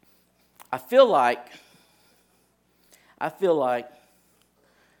I feel like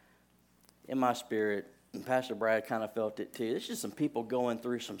in my spirit, and Pastor Brad kind of felt it too, there's just some people going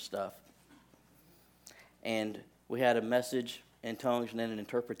through some stuff. And we had a message in tongues and then an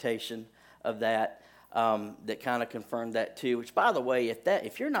interpretation of that that kind of confirmed that too. Which, by the way,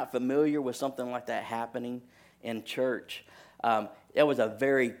 if you're not familiar with something like that happening in church, it was a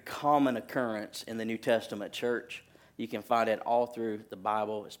very common occurrence in the New Testament church. You can find it all through the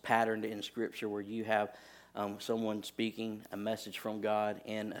Bible. It's patterned in Scripture where you have someone speaking a message from God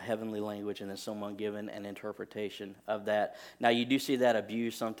in a heavenly language and then someone giving an interpretation of that. Now, you do see that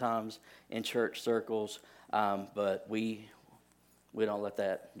abused sometimes in church circles, but we don't let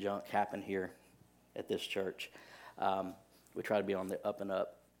that junk happen here at this church. We try to be on the up and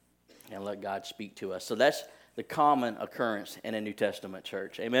up and let God speak to us. So that's the common occurrence in a New Testament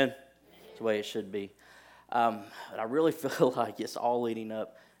church. Amen? That's the way it should be. I really feel like it's all leading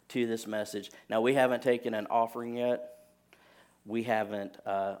up to this message. Now, we haven't taken an offering yet. We haven't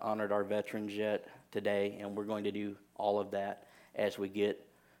honored our veterans yet today, and we're going to do all of that as we get,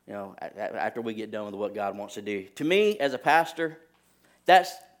 after we get done with what God wants to do. To me, as a pastor,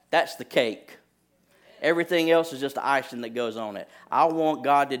 that's the cake. Everything else is just the icing that goes on it. I want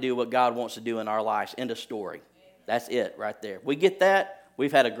God to do what God wants to do in our lives. End of story. That's it right there. We get that,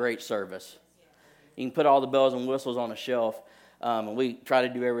 we've had a great service. You can put all the bells and whistles on a shelf, and we try to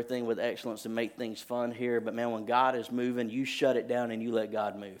do everything with excellence and make things fun here. But, man, when God is moving, you shut it down and you let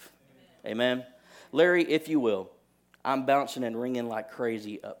God move. Amen? Larry, if you will, I'm bouncing and ringing like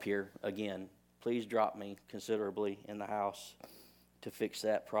crazy up here again. Please drop me considerably in the house to fix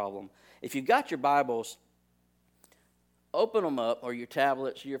that problem. If you've got your Bibles, open them up, or your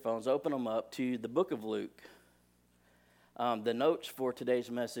tablets or your phones, open them up to the book of Luke. The notes for today's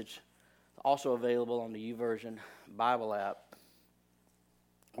message also available on the YouVersion Bible app.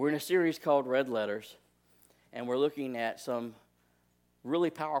 We're in a series called Red Letters, and we're looking at some really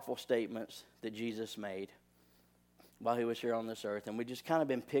powerful statements that Jesus made while he was here on this earth, and we've just kind of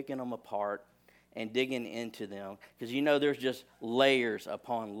been picking them apart and digging into them, because there's just layers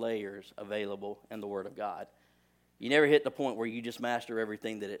upon layers available in the Word of God. You never hit the point where you just master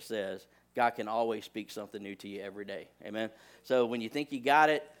everything that it says. God can always speak something new to you every day. Amen? So when you think you got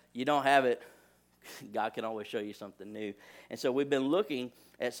it, you don't have it, God can always show you something new. And so we've been looking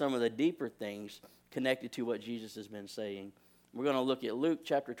at some of the deeper things connected to what Jesus has been saying. We're going to look at Luke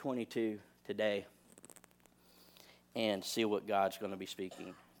chapter 22 today and see what God's going to be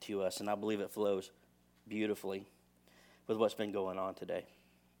speaking to us. And I believe it flows beautifully with what's been going on today.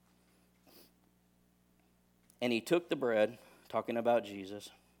 And he took the bread, talking about Jesus,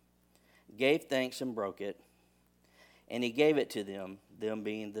 gave thanks and broke it, and he gave it to them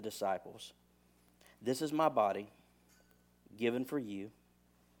being the disciples. This is my body, given for you.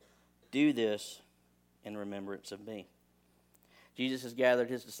 Do this in remembrance of me. Jesus has gathered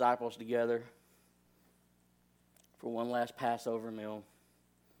his disciples together for one last Passover meal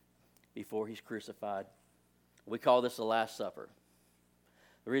before he's crucified. We call this the Last Supper.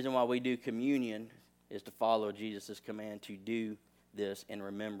 The reason why we do communion is to follow Jesus' command to do this in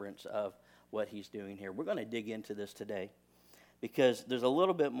remembrance of what he's doing here. We're going to dig into this today because there's a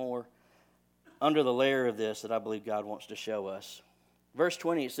little bit more under the layer of this that I believe God wants to show us. Verse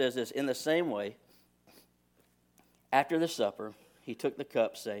 20, it says this: in the same way, after the supper, he took the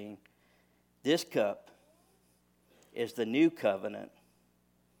cup, saying, this cup is the new covenant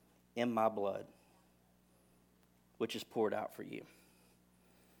in my blood, which is poured out for you.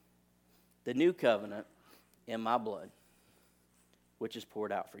 The new covenant in my blood, which is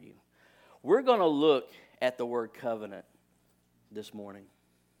poured out for you. We're going to look at the word covenant this morning,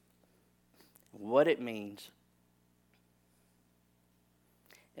 what it means,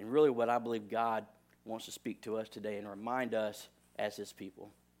 and really what I believe God wants to speak to us today and remind us as his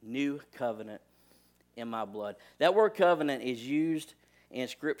people. New covenant in my blood. That word covenant is used in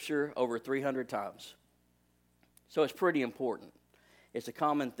Scripture over 300 times. So it's pretty important. It's a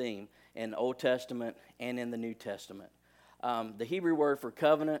common theme in the Old Testament and in the New Testament. The Hebrew word for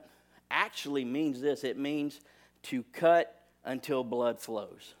covenant actually means this. It means to cut until blood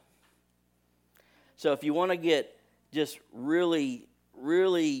flows. So if you want to get just really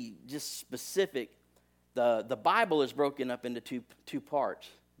just specific, the Bible is broken up into two parts.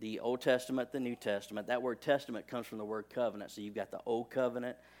 The Old Testament, the New Testament. That word testament comes from the word covenant. So you've got the Old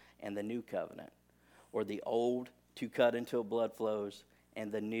Covenant and the New Covenant. Or the Old to cut until blood flows,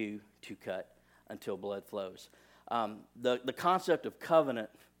 and the New to cut until blood flows. The concept of covenant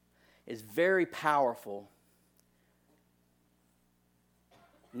is very powerful,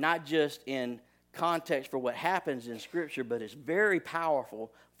 not just in context for what happens in Scripture, but it's very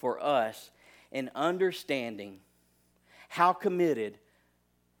powerful for us in understanding how committed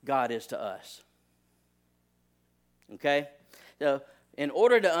God is to us. Okay? So, in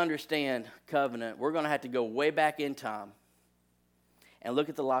order to understand covenant, we're going to have to go way back in time and look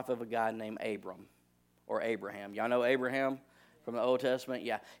at the life of a guy named Abram or Abraham. Y'all know Abraham from the Old Testament?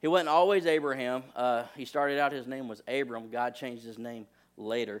 Yeah. He wasn't always Abraham. He started out, his name was Abram. God changed his name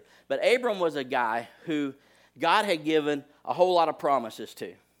later. But Abram was a guy who God had given a whole lot of promises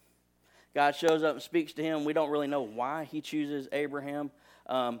to. God shows up and speaks to him. We don't really know why he chooses Abraham.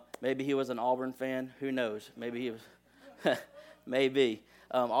 Maybe he was an Auburn fan. Who knows? Maybe he was. Maybe.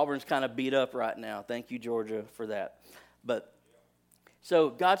 Auburn's kind of beat up right now. Thank you, Georgia, for that. But so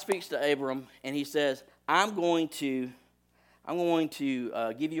God speaks to Abram, and he says, I'm going to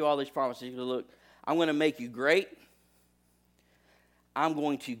give you all these promises. He goes, look, I'm going to make you great. I'm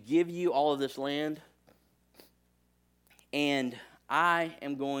going to give you all of this land, and I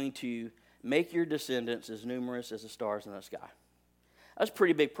am going to make your descendants as numerous as the stars in the sky. That's a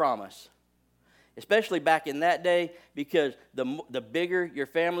pretty big promise, especially back in that day, because the bigger your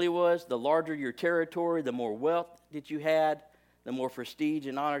family was, the larger your territory, the more wealth that you had, the more prestige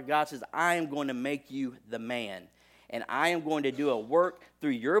and honor. God says, I am going to make you the man, and I am going to do a work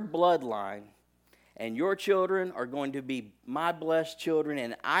through your bloodline, and your children are going to be my blessed children,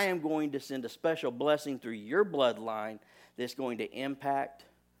 and I am going to send a special blessing through your bloodline that's going to impact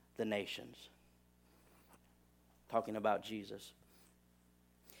the nations. Talking about Jesus.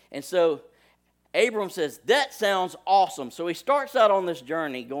 And so Abram says, that sounds awesome. So he starts out on this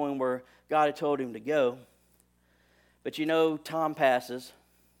journey going where God had told him to go. But you know, time passes,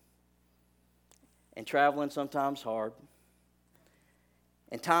 and traveling sometimes hard.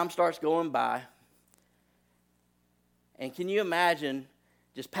 And time starts going by. And can you imagine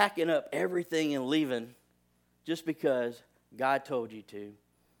just packing up everything and leaving just because God told you to?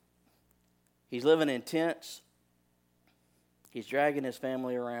 He's living in tents. He's dragging his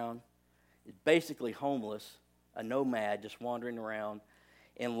family around. He's basically homeless, a nomad just wandering around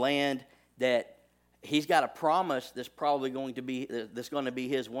in land that he's got a promise that's probably going to be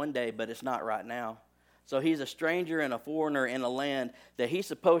his one day, but it's not right now. So he's a stranger and a foreigner in a land that he's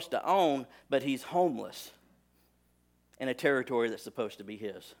supposed to own, but he's homeless in a territory that's supposed to be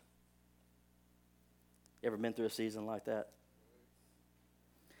his. You ever been through a season like that?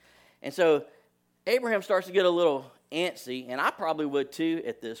 And so Abraham starts to get a little antsy, and I probably would too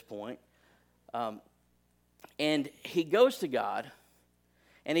at this point. And he goes to God,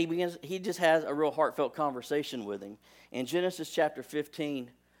 and he just has a real heartfelt conversation with him. In Genesis chapter 15,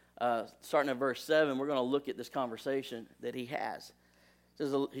 starting at verse 7, we're going to look at this conversation that he has. It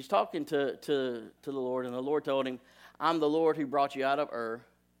says, he's talking to the Lord, and the Lord told him, I'm the Lord who brought you out of Ur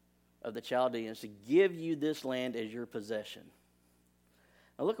of the Chaldeans to give you this land as your possession.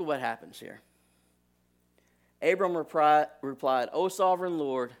 Now look at what happens here. Abram replied, O sovereign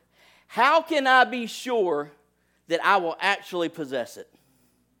Lord, how can I be sure that I will actually possess it?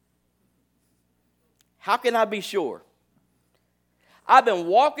 How can I be sure? I've been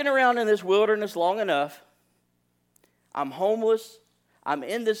walking around in this wilderness long enough. I'm homeless. I'm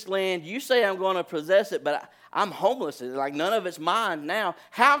in this land. You say I'm going to possess it, but I'm homeless. It's like none of it's mine now.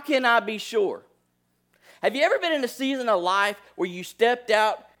 How can I be sure? Have you ever been in a season of life where you stepped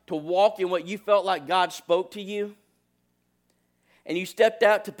out to walk in what you felt like God spoke to you? And you stepped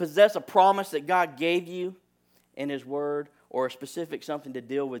out to possess a promise that God gave you in His Word, or a specific something to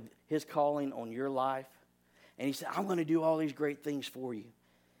deal with His calling on your life? And He said, I'm going to do all these great things for you.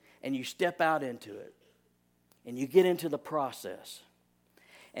 And you step out into it. And you get into the process.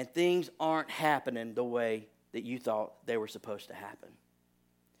 And things aren't happening the way that you thought they were supposed to happen.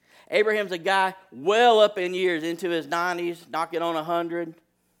 Abraham's a guy well up in years, into his 90s, knocking on 100.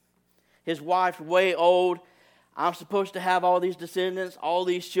 His wife's way old. I'm supposed to have all these descendants, all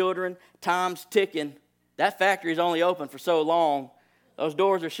these children. Time's ticking. That factory's only open for so long. Those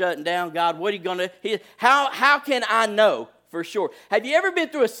doors are shutting down. God, what are you going to do? How can I know for sure? Have you ever been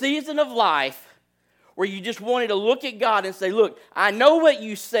through a season of life where you just wanted to look at God and say, look, I know what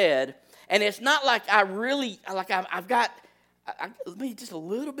you said, and it's not like I've got maybe just a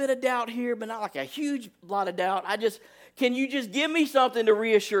little bit of doubt here, but not like a huge lot of doubt. Can you just give me something to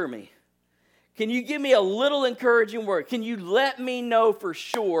reassure me? Can you give me a little encouraging word? Can you let me know for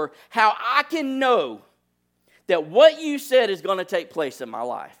sure how I can know that what you said is going to take place in my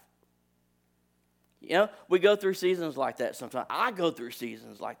life? You know, we go through seasons like that sometimes. I go through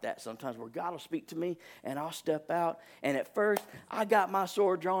seasons like that sometimes where God will speak to me and I'll step out. And at first, I got my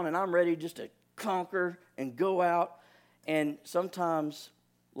sword drawn and I'm ready just to conquer and go out. And sometimes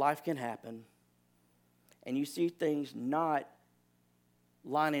life can happen and you see things not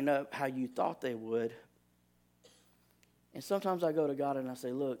lining up how you thought they would. And sometimes I go to God and I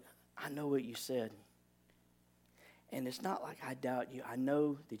say, look, I know what you said. And it's not like I doubt you. I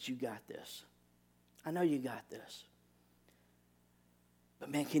know that you got this. I know you got this.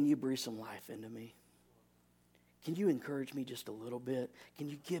 But man, can you breathe some life into me? Can you encourage me just a little bit? Can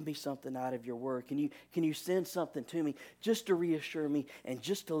you give me something out of your word? Can you send something to me just to reassure me and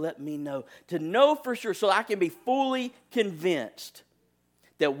just to let me know, to know for sure so I can be fully convinced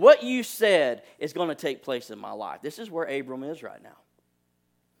that what you said is going to take place in my life. This is where Abram is right now.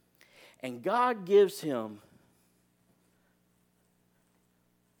 And God gives him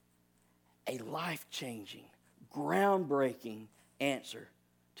a life-changing, groundbreaking answer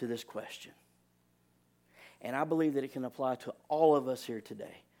to this question. And I believe that it can apply to all of us here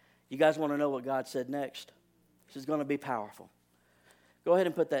today. You guys want to know what God said next? This is going to be powerful. Go ahead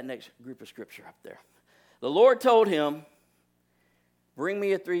and put that next group of scripture up there. The Lord told him, bring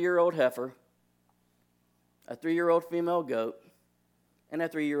me a 3-year-old heifer, a 3-year-old female goat, and a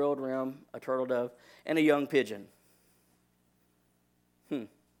 3-year-old ram, a turtle dove, and a young pigeon.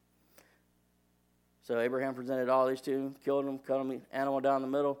 So Abraham presented all these to him, killed them, cut them, animal down the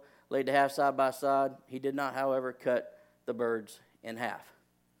middle, laid the half side by side. He did not, however, cut the birds in half.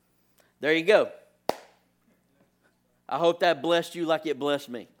 There you go. I hope that blessed you like it blessed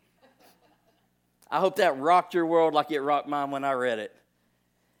me. I hope that rocked your world like it rocked mine when I read it.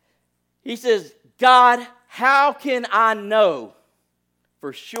 He says, God, how can I know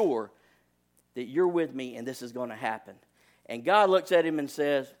for sure that you're with me and this is going to happen? And God looks at him and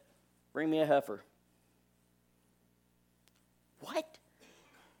says, bring me a heifer. What?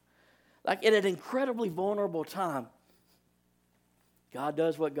 Like at an incredibly vulnerable time, God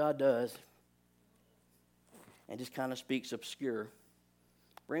does what God does and just kind of speaks obscure.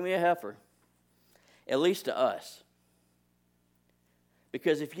 Bring me a heifer, at least to us.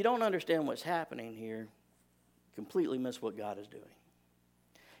 Because if you don't understand what's happening here, you completely miss what God is doing.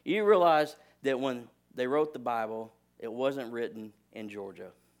 You realize that when they wrote the Bible, it wasn't written in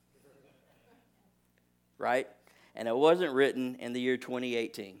Georgia. Right? And it wasn't written in the year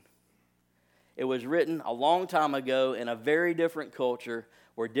 2018. It was written a long time ago in a very different culture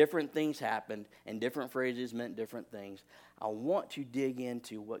where different things happened and different phrases meant different things. I want to dig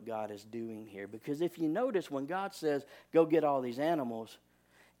into what God is doing here, because if you notice, when God says, go get all these animals,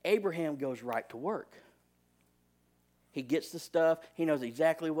 Abraham goes right to work. He gets the stuff. He knows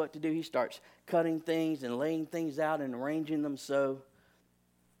exactly what to do. He starts cutting things and laying things out and arranging them so.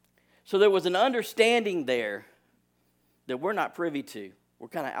 So there was an understanding there that we're not privy to. We're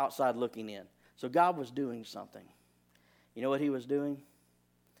kind of outside looking in. So God was doing something. You know what he was doing?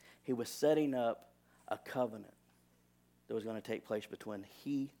 He was setting up a covenant that was going to take place between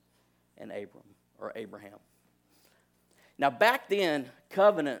he and Abraham. Now back then,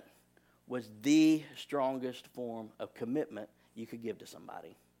 covenant was the strongest form of commitment you could give to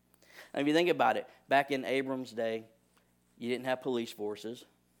somebody. Now if you think about it, back in Abram's day, you didn't have police forces.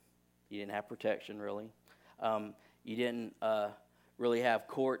 You didn't have protection, really. You didn't really have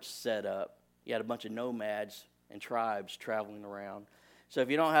courts set up. You had a bunch of nomads and tribes traveling around. So if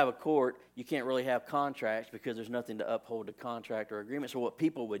you don't have a court, you can't really have contracts because there's nothing to uphold the contract or agreement. So what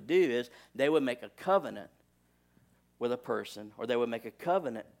people would do is they would make a covenant with a person, or they would make a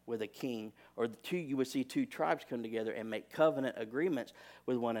covenant with a king, or you would see two tribes come together and make covenant agreements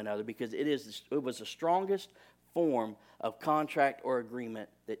with one another, because it was the strongest form of contract or agreement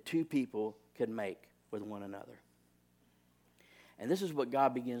that two people could make with one another. And this is what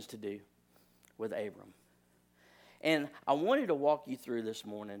God begins to do with Abram. And I wanted to walk you through this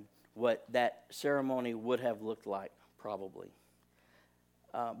morning what that ceremony would have looked like, probably,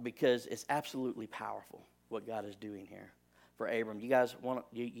 because it's absolutely powerful what God is doing here for Abram. You guys want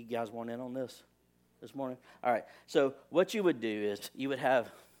in on this morning? All right. So what you would do is you would have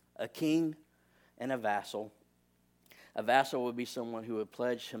a king and a vassal. A vassal would be someone who would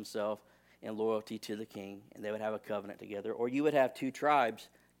pledge himself in loyalty to the king, and they would have a covenant together. Or you would have two tribes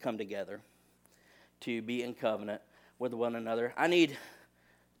come together to be in covenant with one another. I need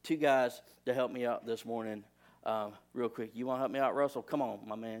two guys to help me out this morning real quick. You want to help me out, Russell? Come on,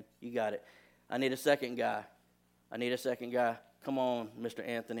 my man. You got it. I need a second guy. Come on, Mr.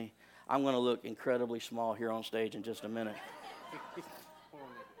 Anthony. I'm going to look incredibly small here on stage in just a minute.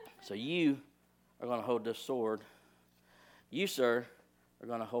 So you are going to hold this sword. You, sir, are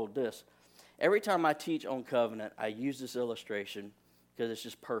going to hold this. Every time I teach on covenant, I use this illustration because it's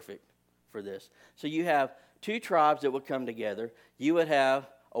just perfect for this. So you have two tribes that would come together. You would have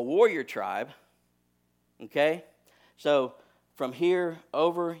a warrior tribe, okay? So from here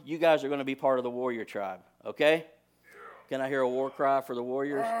over, you guys are going to be part of the warrior tribe, Okay? Can I hear a war cry for the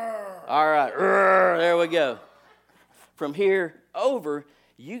Warriors? All right. There we go. From here over,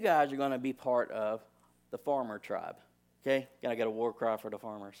 you guys are going to be part of the farmer tribe. Okay? Can I get a war cry for the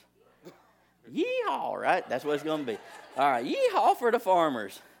farmers? Yeehaw, right? That's what it's going to be. All right. Yeehaw for the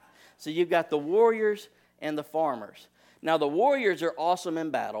farmers. So you've got the warriors and the farmers. Now, the warriors are awesome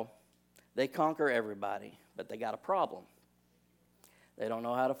in battle. They conquer everybody, but they got a problem. They don't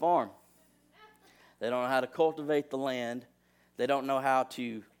know how to farm. They don't know how to cultivate the land. They don't know how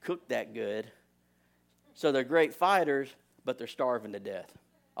to cook that good. So they're great fighters, but they're starving to death.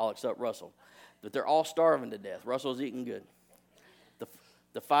 All except Russell. But they're all starving to death. Russell's eating good.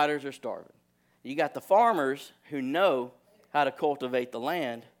 The fighters are starving. You got the farmers who know how to cultivate the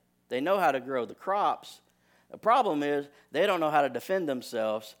land. They know how to grow the crops. The problem is they don't know how to defend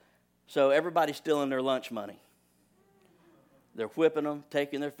themselves, so everybody's stealing their lunch money. They're whipping them,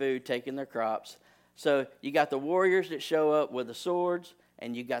 taking their food, taking their crops. So you got the warriors that show up with the swords,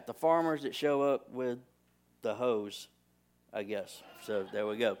 and you got the farmers that show up with the hoes, I guess. So there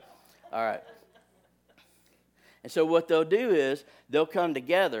we go. All right. And so what they'll do is they'll come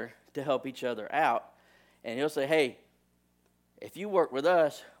together to help each other out. And he'll say, hey, if you work with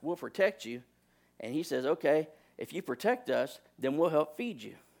us, we'll protect you. And he says, okay, if you protect us, then we'll help feed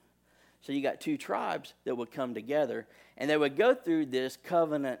you. So you got two tribes that would come together, and they would go through this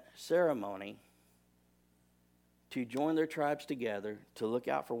covenant ceremony to join their tribes together, to look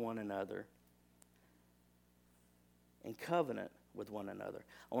out for one another, and covenant with one another.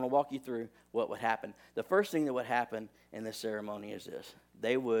 I want to walk you through what would happen. The first thing that would happen in this ceremony is this.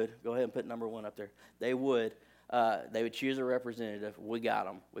 They would, go ahead and put number 1 up there. They would choose a representative. We got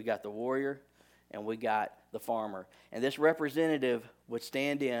them. We got the warrior, and we got the farmer. And this representative would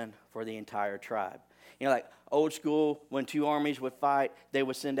stand in for the entire tribe. You know, like old school, when two armies would fight, they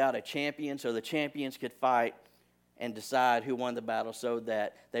would send out a champion so the champions could fight and decide who won the battle so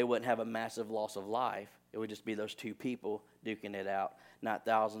that they wouldn't have a massive loss of life. It would just be those two people duking it out, not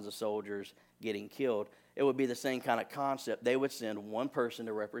thousands of soldiers getting killed. It would be the same kind of concept. They would send one person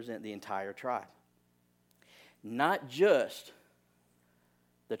to represent the entire tribe. Not just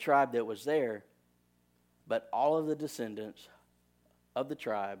the tribe that was there, but all of the descendants of the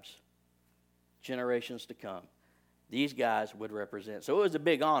tribes, generations to come. These guys would represent. So it was a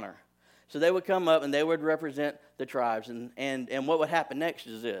big honor. So they would come up and they would represent the tribes. And what would happen next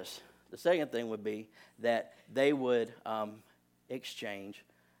is this. The second thing would be that they would exchange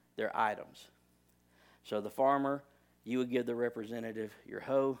their items. So the farmer, you would give the representative your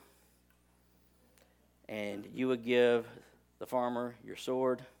hoe, and you would give the farmer your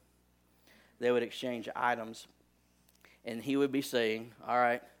sword. They would exchange items, and he would be saying, all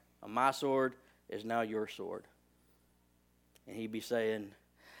right, my sword is now your sword. And he'd be saying,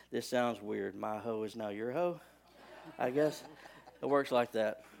 this sounds weird. My hoe is now your hoe, I guess. It works like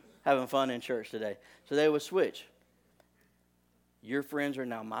that. Having fun in church today. So they would switch. Your friends are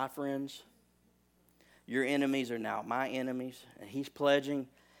now my friends. Your enemies are now my enemies. And he's pledging,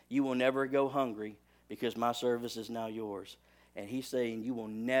 you will never go hungry because my service is now yours. And he's saying you will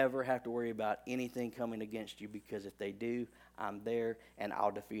never have to worry about anything coming against you because if they do, I'm there and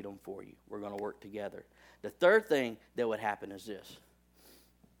I'll defeat them for you. We're going to work together. The third thing that would happen is this.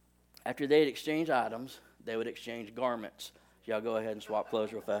 After they'd exchange items, they would exchange garments. Y'all go ahead and swap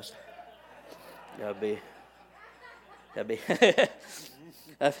clothes real fast. That'd be.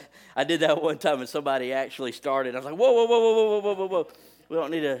 I did that one time and somebody actually started. I was like, whoa. We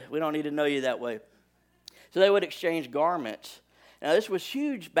don't need to know you that way. So they would exchange garments. Now this was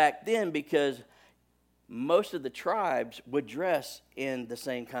huge back then because most of the tribes would dress in the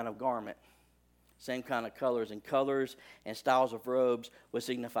same kind of garment, same kind of colors, and styles of robes would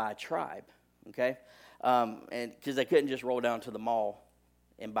signify tribe. Okay, and because they couldn't just roll down to the mall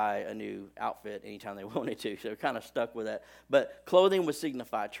and buy a new outfit anytime they wanted to, so they're kind of stuck with that. But clothing would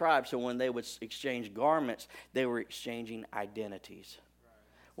signify tribe, so when they would exchange garments, they were exchanging identities. Right.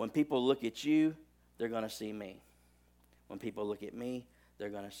 When people look at you, they're going to see me. When people look at me, they're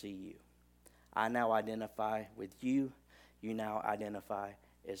going to see you. I now identify with you. You now identify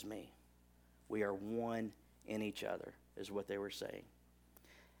as me. We are one in each other, is what they were saying.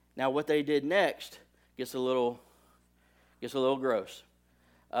 Now, what they did next gets a little gross.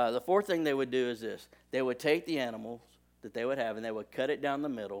 The fourth thing they would do is this. They would take the animals that they would have, and they would cut it down the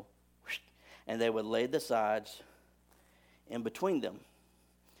middle, and they would lay the sides in between them.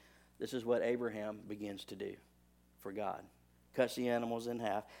 This is what Abraham begins to do for God. Cuts the animals in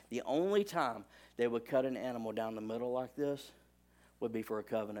half. The only time they would cut an animal down the middle like this would be for a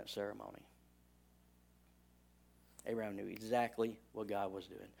covenant ceremony. Abraham knew exactly what God was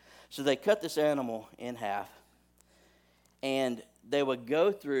doing. So they cut this animal in half, and they would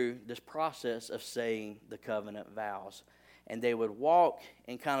go through this process of saying the covenant vows. And they would walk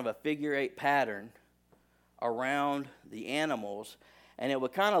in kind of a figure eight pattern around the animals. And it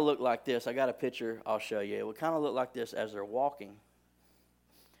would kind of look like this. I got a picture I'll show you. It would kind of look like this as they're walking.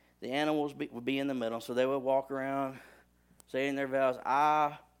 The animals would be in the middle. So they would walk around saying their vows.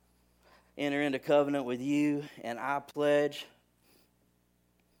 I enter into covenant with you, and I pledge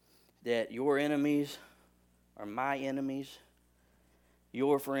that your enemies are my enemies,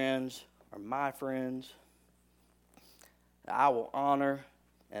 your friends are my friends. I will honor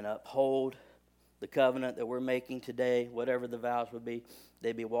and uphold the covenant that we're making today, whatever the vows would be.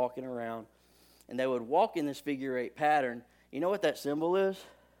 They'd be walking around, and they would walk in this figure eight pattern. You know what that symbol is?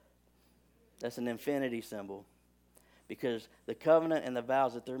 That's an infinity symbol, because the covenant and the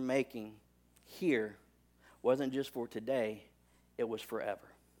vows that they're making here wasn't just for today, it was forever.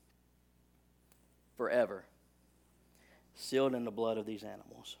 Forever. Sealed in the blood of these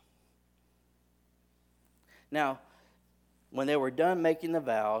animals. Now, when they were done making the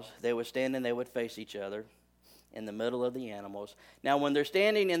vows, they would stand and they would face each other in the middle of the animals. Now, when they're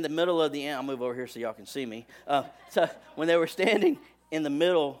standing in the middle of the animals, I'll move over here so y'all can see me. So when they were standing in the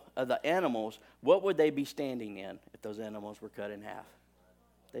middle of the animals, what would they be standing in if those animals were cut in half?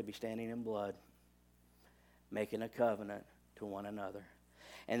 They'd be standing in blood, making a covenant to one another.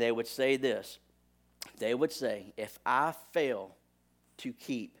 And they would say this. They would say, if I fail to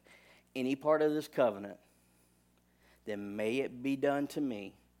keep any part of this covenant, then may it be done to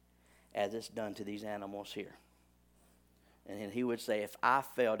me as it's done to these animals here. And then he would say, if I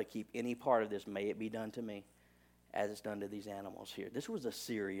fail to keep any part of this, may it be done to me as it's done to these animals here. This was a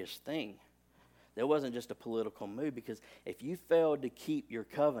serious thing. There wasn't just a political move, because if you failed to keep your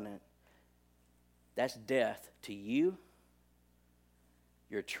covenant, that's death to you,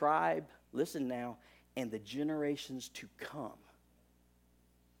 your tribe, listen now, and the generations to come.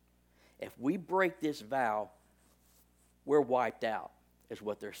 If we break this vow, we're wiped out, is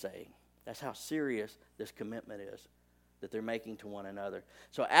what they're saying. That's how serious this commitment is that they're making to one another.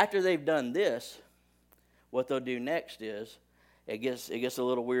 So after they've done this, what they'll do next is, it gets a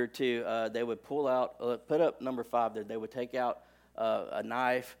little weird too. They would pull out, put up number 5 there. They would take out a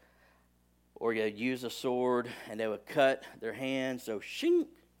knife, or they'd use a sword, and they would cut their hands. So shink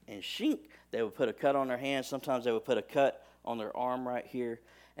and shink. They would put a cut on their hands. Sometimes they would put a cut on their arm right here,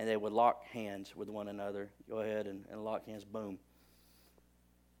 and they would lock hands with one another. Go ahead and lock hands. Boom.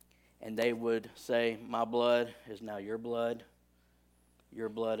 And they would say, my blood is now your blood. Your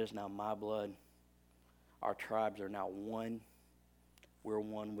blood is now my blood. Our tribes are now one. We're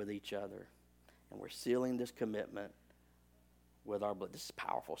one with each other. And we're sealing this commitment with our blood. This is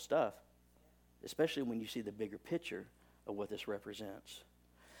powerful stuff, especially when you see the bigger picture of what this represents.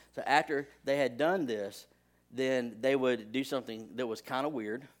 So after they had done this, then they would do something that was kind of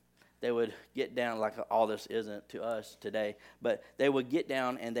weird. They would get down, like all this isn't to us today, but they would get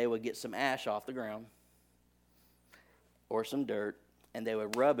down and they would get some ash off the ground or some dirt, and they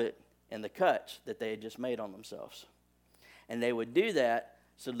would rub it in the cuts that they had just made on themselves. And they would do that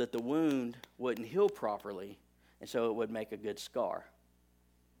so that the wound wouldn't heal properly, and so it would make a good scar.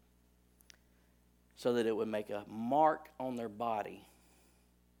 So that it would make a mark on their body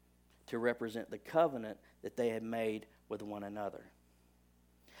to represent the covenant that they had made with one another.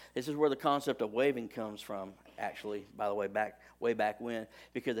 This is where the concept of waving comes from, actually, by the way, way back when.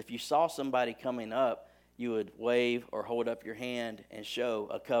 Because if you saw somebody coming up, you would wave or hold up your hand and show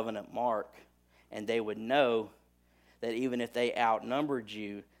a covenant mark. And they would know that even if they outnumbered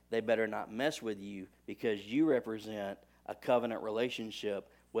you, they better not mess with you, because you represent a covenant relationship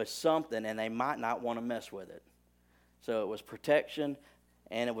with something, and they might not want to mess with it. So it was protection,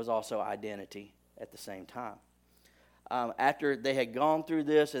 and it was also identity at the same time. After they had gone through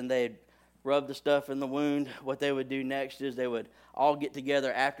this and they had rubbed the stuff in the wound, what they would do next is they would all get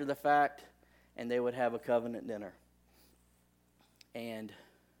together after the fact, and they would have a covenant dinner. And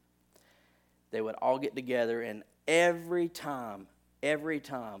they would all get together, and every time,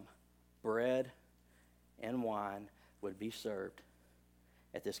 bread and wine would be served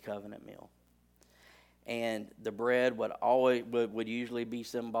at this covenant meal. And the bread would usually be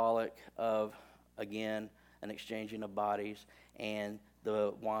symbolic of, again, an exchanging of bodies, and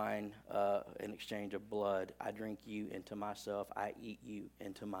the wine, an exchange of blood. I drink you into myself. I eat you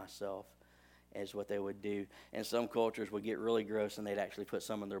into myself, is what they would do. And some cultures would get really gross, and they'd actually put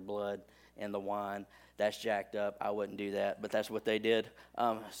some of their blood in the wine. That's jacked up. I wouldn't do that, but that's what they did.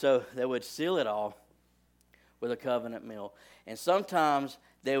 So they would seal it all with a covenant meal. And sometimes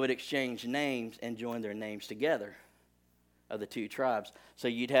they would exchange names and join their names together. of the two tribes. So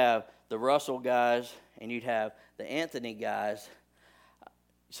you'd have the Russell guys and you'd have the Anthony guys.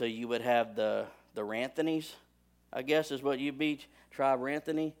 So you would have the Ranthonys, I guess is what you'd be, tribe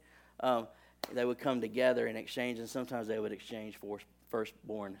Ranthony. They would come together and exchange, and sometimes they would exchange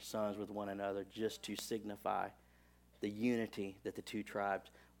firstborn sons with one another just to signify the unity that the two tribes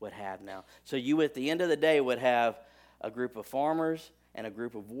would have now. So you, at the end of the day, would have a group of farmers and a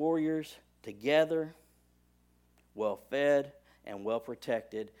group of warriors together, well-fed and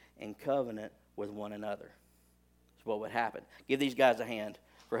well-protected, in covenant with one another. That's what would happen. Give these guys a hand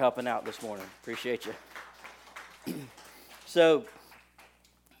for helping out this morning. Appreciate you. So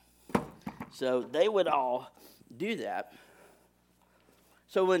they would all do that.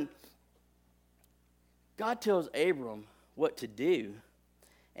 So when God tells Abram what to do,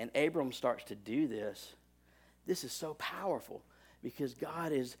 and Abram starts to do this, this is so powerful because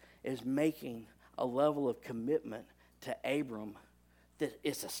God is making a level of commitment to Abram that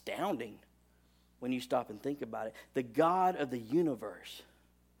it's astounding when you stop and think about it. The God of the universe,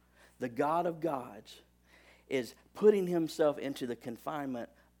 the God of gods, is putting himself into the confinement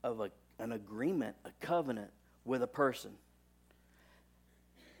of an agreement, a covenant with a person.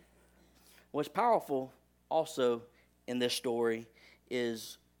 What's powerful also in this story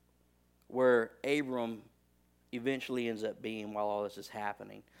is where Abram eventually ends up being while all this is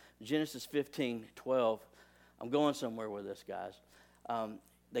happening. Genesis 15:12. I'm going somewhere with this, guys.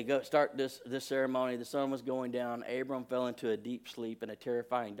 They start this ceremony. The sun was going down. Abram fell into a deep sleep, and a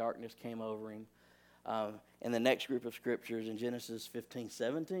terrifying darkness came over him. In the next group of scriptures, in Genesis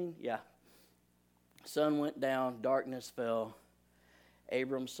 15:17, sun went down, darkness fell.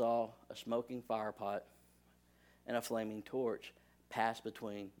 Abram saw a smoking firepot and a flaming torch pass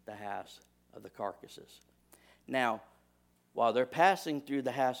between the halves of the carcasses. Now, while they're passing through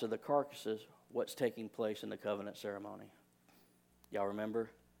the halves of the carcasses, what's taking place in the covenant ceremony? Y'all remember?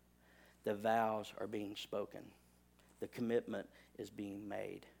 The vows are being spoken. The commitment is being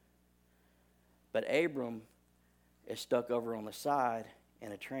made. But Abram is stuck over on the side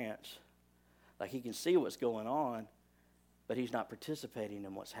in a trance. Like he can see what's going on, but he's not participating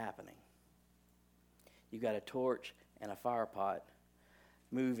in what's happening. You got a torch and a fire pot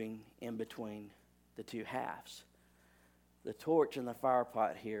moving in between the two halves. The torch and the fire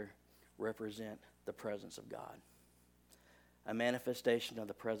pot here represent the presence of God. A manifestation of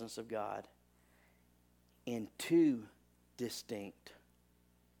the presence of God in two distinct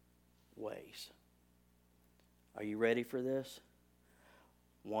ways. Are you ready for this?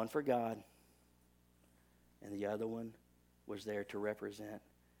 One for God, and the other one was there to represent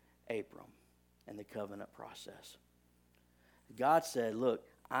Abram and the covenant process. God said, look,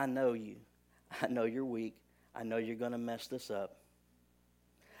 I know you. I know you're weak. I know you're going to mess this up.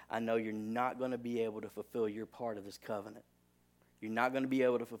 I know you're not going to be able to fulfill your part of this covenant. You're not going to be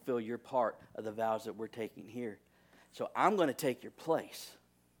able to fulfill your part of the vows that we're taking here. So I'm going to take your place.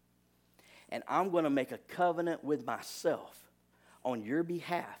 And I'm going to make a covenant with myself on your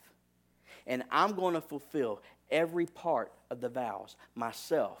behalf. And I'm going to fulfill every part of the vows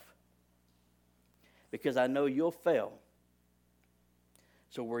myself. Because I know you'll fail.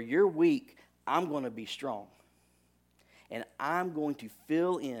 So where you're weak, I'm going to be strong. And I'm going to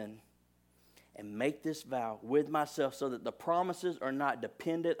fill in and make this vow with myself so that the promises are not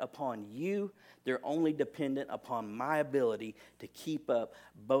dependent upon you. They're only dependent upon my ability to keep up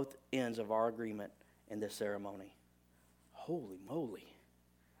both ends of our agreement in this ceremony. Holy moly.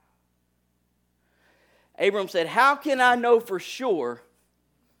 Abram said, how can I know for sure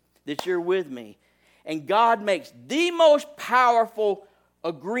that you're with me? And God makes the most powerful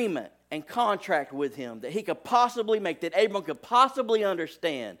agreement and contract with him that he could possibly make, that Abram could possibly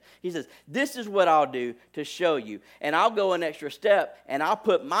understand. He says, this is what I'll do to show you. And I'll go an extra step and I'll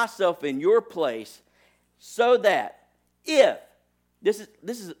put myself in your place so that if, this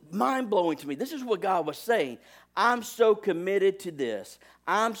is mind-blowing to me. This is what God was saying. I'm so committed to this.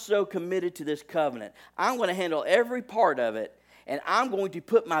 I'm so committed to this covenant. I'm going to handle every part of it. And I'm going to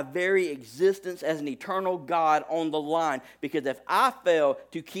put my very existence as an eternal God on the line. Because if I fail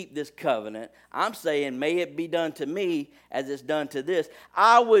to keep this covenant, I'm saying, may it be done to me as it's done to this.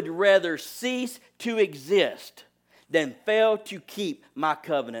 I would rather cease to exist than fail to keep my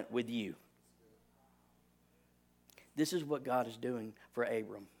covenant with you. This is what God is doing for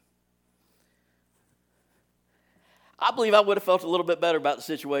Abram. I believe I would have felt a little bit better about the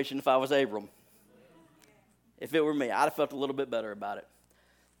situation if I was Abram. If it were me, I'd have felt a little bit better about it.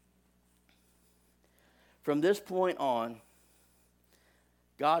 From this point on,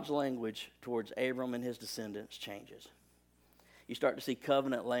 God's language towards Abram and his descendants changes. You start to see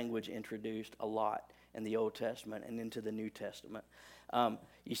covenant language introduced a lot in the Old Testament and into the New Testament.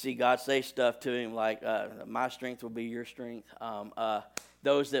 You see God say stuff to him like, my strength will be your strength.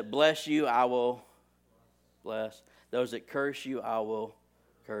 Those that bless you, I will bless. Those that curse you, I will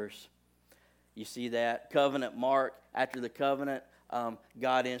curse. You see that? Covenant mark. After the covenant,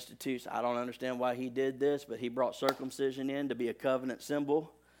 God institutes, I don't understand why he did this, but he brought circumcision in to be a covenant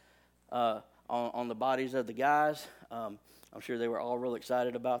symbol on the bodies of the guys. I'm sure they were all real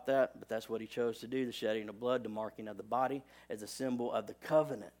excited about that, but that's what he chose to do, the shedding of blood, the marking of the body, as a symbol of the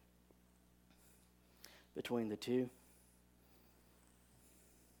covenant between the two.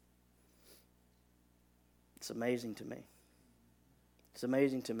 It's amazing to me. It's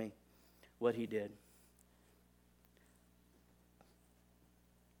amazing to me what he did.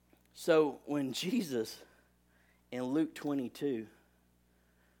 So when Jesus in Luke 22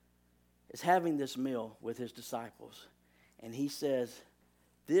 is having this meal with his disciples, and he says,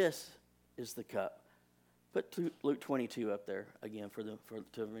 this is the cup. Put Luke 22 up there again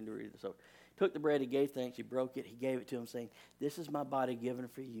to read this over. Took the bread, he gave thanks, he broke it, he gave it to him, saying, this is my body given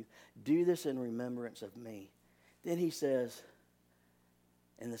for you. Do this in remembrance of me. Then he says,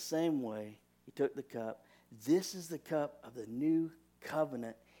 in the same way, he took the cup. This is the cup of the new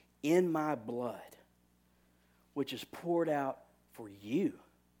covenant in my blood, which is poured out for you.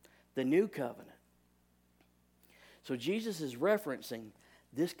 The new covenant. So Jesus is referencing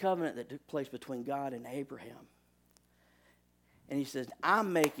this covenant that took place between God and Abraham. And he says,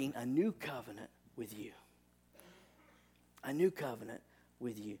 I'm making a new covenant with you. A new covenant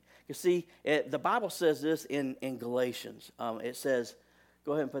with you. You see, the Bible says this in Galatians. It says,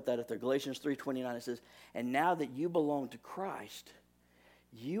 go ahead and put that up there. Galatians 3:29, it says, and now that you belong to Christ,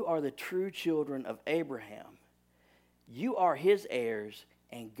 you are the true children of Abraham. You are his heirs,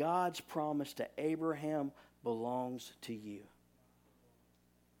 and God's promise to Abraham belongs to you.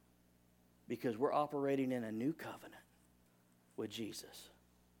 Because we're operating in a new covenant with Jesus.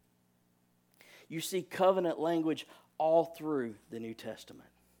 You see covenant language all through the New Testament.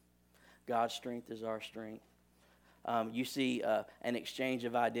 God's strength is our strength. You see an exchange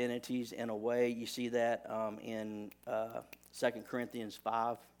of identities in a way. You see that in 2 Corinthians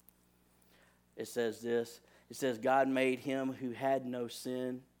 5. It says this. It says, God made him who had no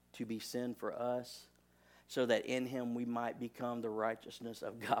sin to be sin for us, so that in him we might become the righteousness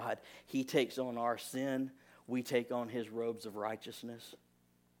of God. He takes on our sin. We take on his robes of righteousness.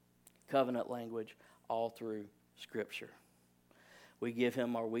 Covenant language all through Scripture. We give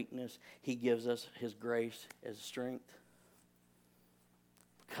him our weakness. He gives us his grace as strength.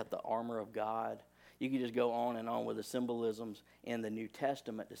 Got the armor of God. You can just go on and on with the symbolisms in the New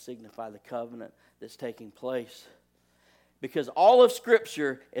Testament to signify the covenant that's taking place. Because all of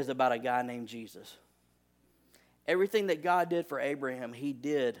Scripture is about a guy named Jesus. Everything that God did for Abraham, he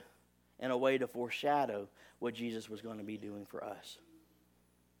did in a way to foreshadow what Jesus was going to be doing for us.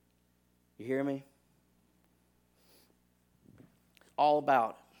 You hear me? All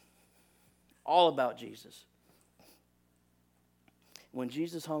about Jesus. When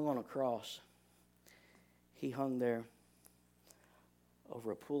Jesus hung on a cross, he hung there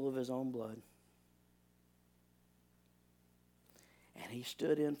over a pool of his own blood. And he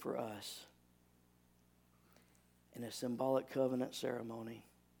stood in for us in a symbolic covenant ceremony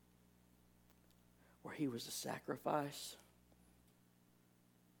where he was a sacrifice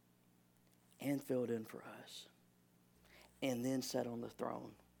and filled in for us and then sat on the throne.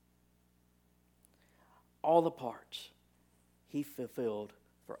 All the parts he fulfilled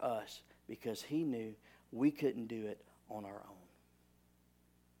for us because he knew we couldn't do it on our own.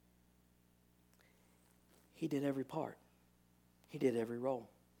 He did every part. He did every role.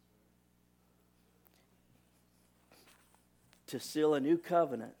 To seal a new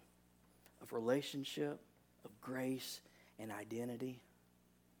covenant of relationship, of grace, and identity.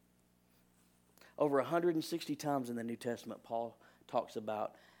 Over 160 times in the New Testament, Paul talks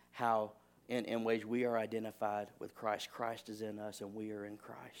about how in ways we are identified with Christ. Christ is in us and we are in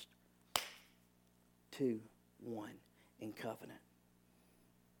Christ. 2, 1 in covenant.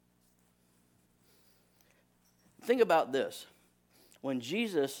 Think about this. When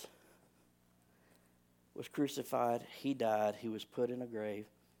Jesus was crucified, he died, he was put in a grave.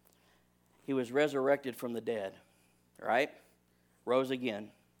 He was resurrected from the dead, right? Rose again.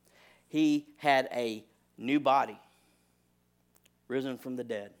 He had a new body, risen from the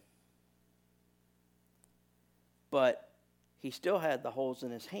dead. But he still had the holes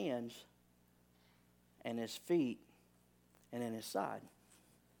in his hands and his feet and in his side.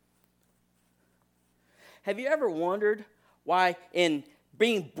 Have you ever wondered why in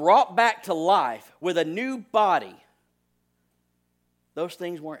being brought back to life with a new body, those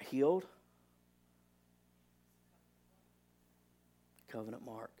things weren't healed? covenant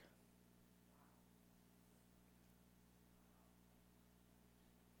mark.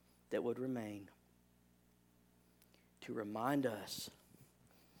 That would remain to remind us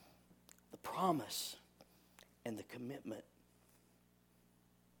the promise and the commitment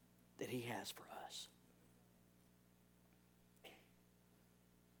that He has for us.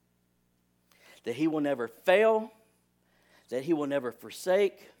 That He will never fail, that He will never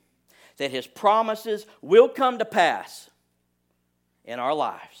forsake, that His promises will come to pass in our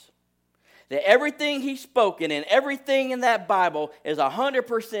lives. That everything He's spoken and everything in that Bible is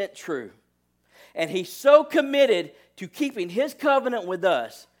 100% true. And He's so committed to keeping His covenant with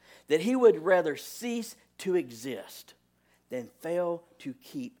us that He would rather cease to exist than fail to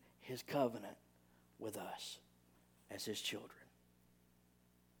keep His covenant with us as His children.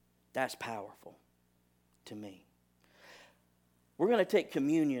 That's powerful to me. We're going to take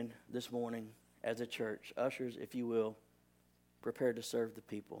communion this morning as a church. Ushers, if you will, prepare to serve the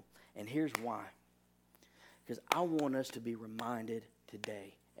people. And here's why. Because I want us to be reminded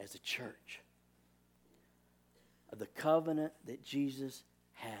today as a church of the covenant that Jesus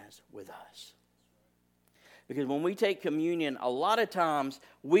has with us. Because when we take communion, a lot of times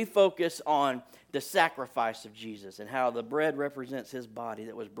we focus on the sacrifice of Jesus and how the bread represents His body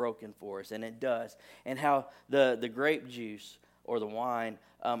that was broken for us, and it does. And how the grape juice or the wine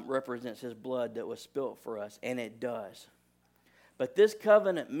represents His blood that was spilt for us, and it does. But this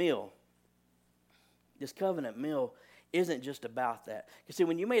covenant meal isn't just about that. You see,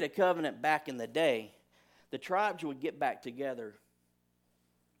 when you made a covenant back in the day, the tribes would get back together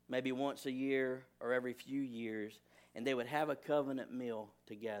maybe once a year or every few years, and they would have a covenant meal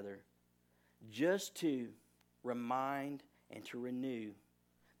together just to remind and to renew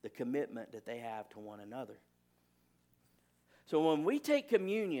the commitment that they have to one another. So when we take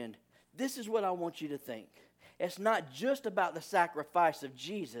communion, this is what I want you to think. It's not just about the sacrifice of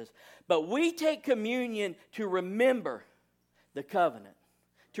Jesus, but we take communion to remember the covenant,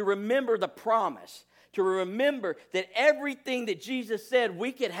 to remember the promise, to remember that everything that Jesus said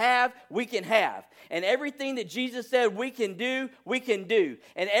we could have, we can have. And everything that Jesus said we can do, we can do.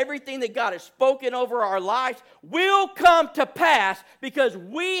 And everything that God has spoken over our lives will come to pass because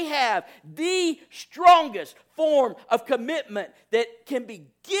we have the strongest form of commitment that can be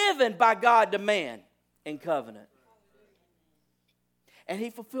given by God to man in covenant. And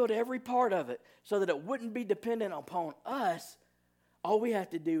He fulfilled every part of it so that it wouldn't be dependent upon us. All we have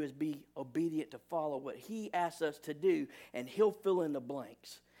to do is be obedient to follow what He asks us to do, and He'll fill in the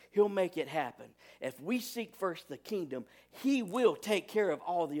blanks. He'll make it happen. If we seek first the kingdom, He will take care of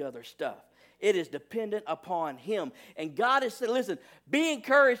all the other stuff. It is dependent upon Him. And God is saying, listen, be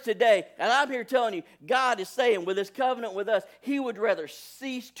encouraged today. And I'm here telling you, God is saying with His covenant with us, He would rather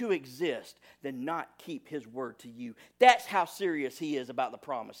cease to exist than not keep His word to you. That's how serious He is about the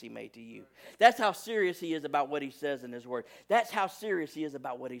promise He made to you. That's how serious He is about what He says in His word. That's how serious He is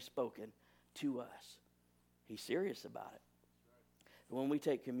about what He's spoken to us. He's serious about it. When we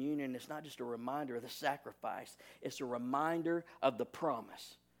take communion, it's not just a reminder of the sacrifice. It's a reminder of the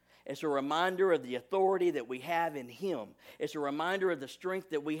promise. It's a reminder of the authority that we have in Him. It's a reminder of the strength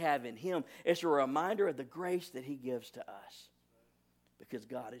that we have in Him. It's a reminder of the grace that He gives to us. Because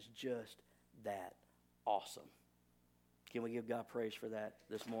God is just that awesome. Can we give God praise for that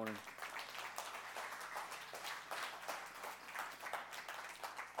this morning?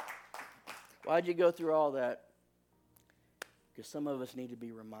 Why'd you go through all that? Because some of us need to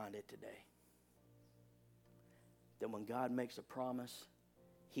be reminded today that when God makes a promise,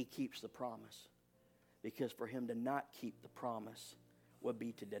 He keeps the promise. Because for Him to not keep the promise would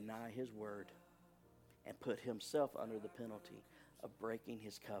be to deny His word and put Himself under the penalty of breaking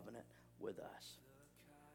His covenant with us.